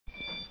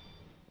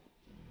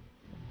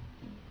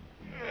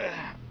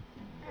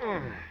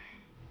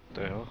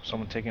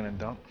someone taking a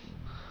dump.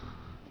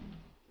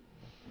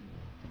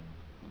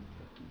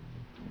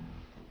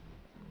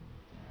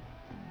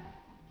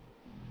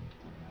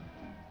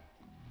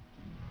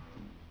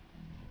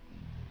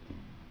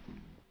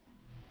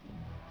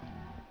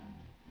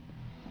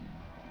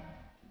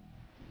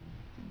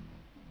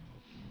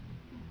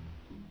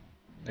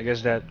 I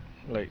guess that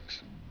like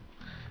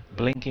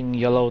blinking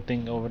yellow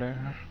thing over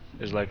there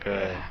is like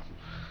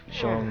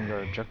showing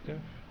the objective.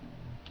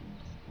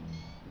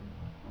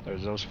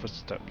 There's those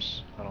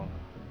footsteps. I don't know.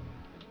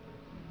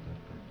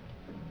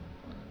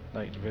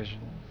 Night vision.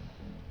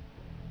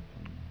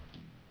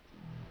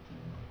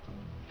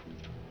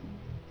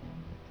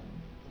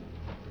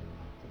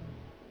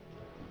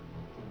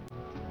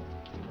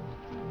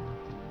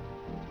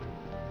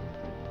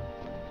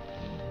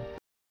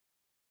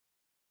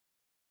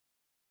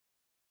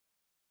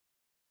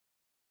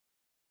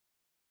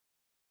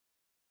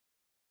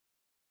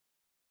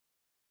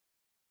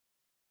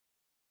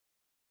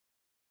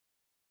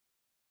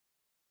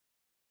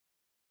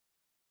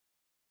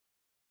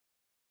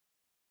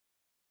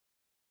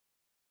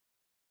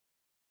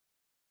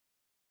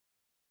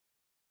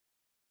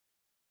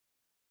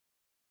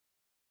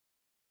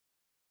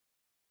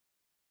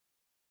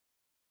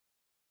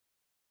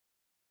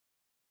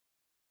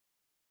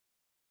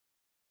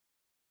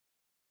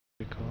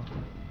 Cool.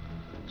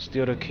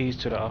 Steal the keys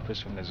to the office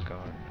from this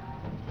guard.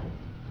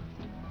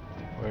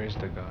 Where is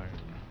the guard?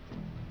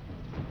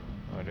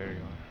 Oh, there you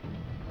are.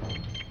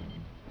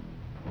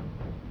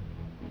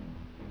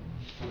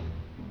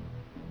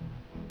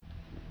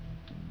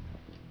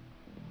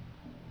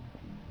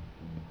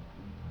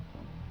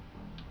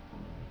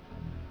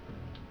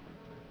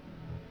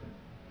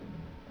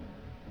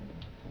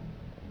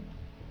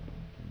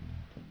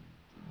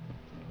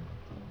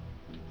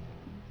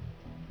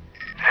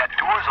 That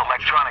door's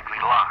electronically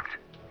locked.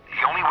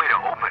 The only way to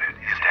open it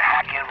is to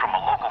hack in from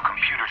a local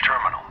computer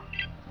terminal.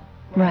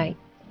 Right.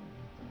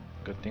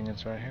 Good thing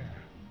it's right here.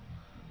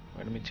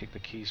 Wait, let me take the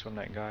keys from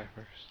that guy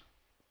first.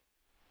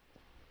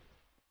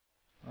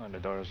 Oh, the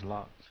door is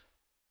locked.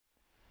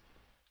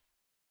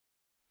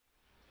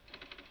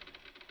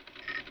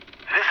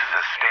 This is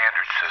a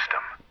standard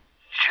system.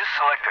 Just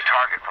select the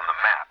target from the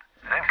map,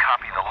 then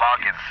copy the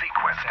login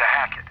sequence to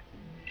hack it.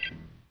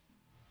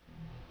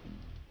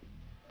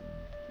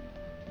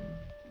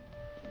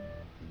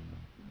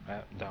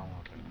 Map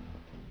downloaded.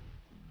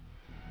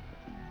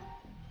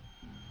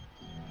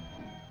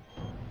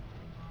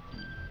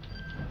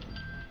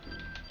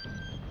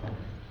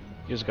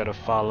 You just gotta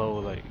follow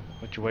like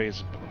which way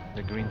is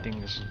the green thing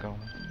is going.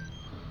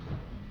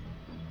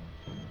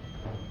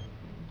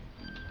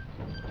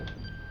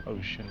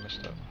 Oh shit,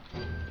 messed up.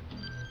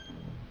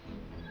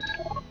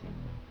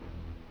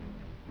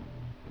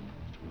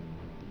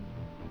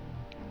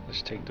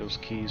 Let's take those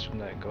keys from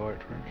that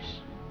guard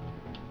first.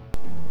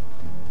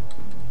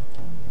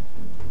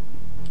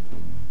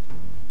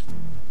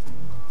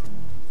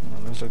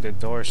 Oh, looks like the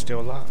door is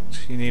still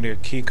locked. You need a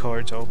key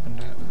card to open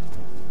that.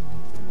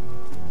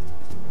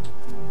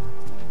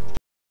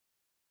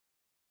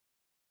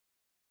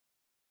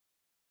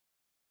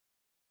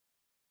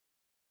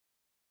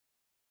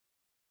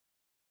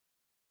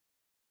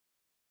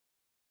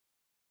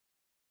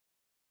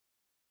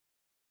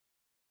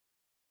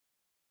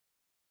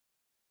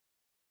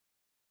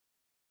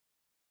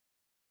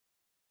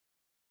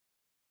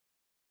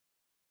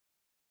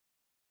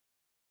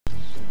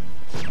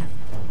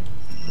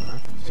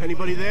 Is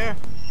anybody there?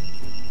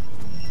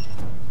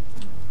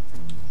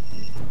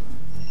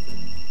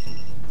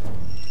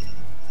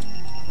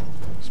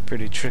 It's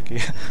pretty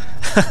tricky.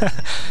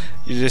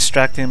 You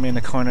distract him in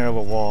the corner of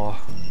a wall.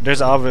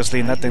 There's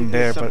obviously nothing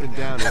there, but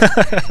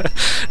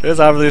there's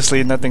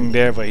obviously nothing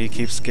there, but he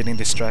keeps getting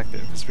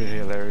distracted. It's pretty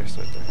hilarious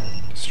right there.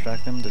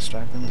 Distract him,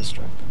 distract him,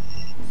 distract him.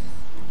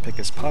 Pick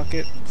his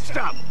pocket.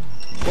 Stop!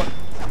 What?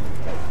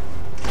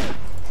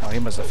 Oh, he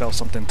must have felt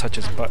something touch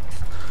his butt.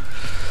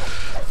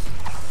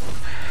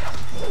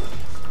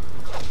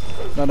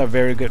 Not a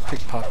very good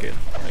pickpocket,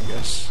 I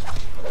guess.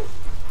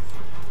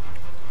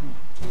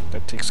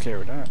 That takes care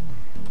of that.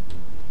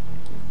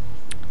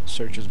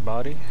 Search his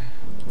body.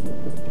 Let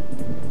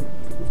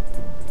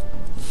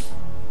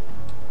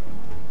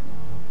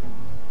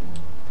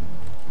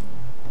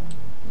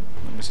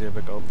me see if I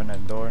can open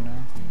that door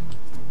now.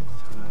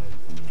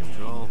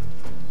 Control.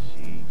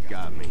 She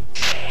got me.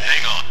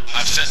 Hang on,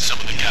 I've sent some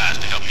of the guys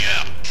to help you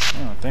out.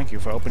 Oh, thank you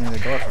for opening the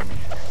door for me.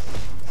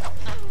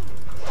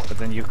 But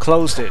then you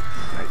closed it.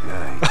 Night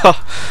night.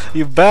 Oh,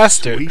 you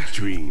bastard! Sweet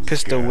dreams,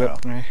 Pistol girl.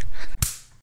 whipped me.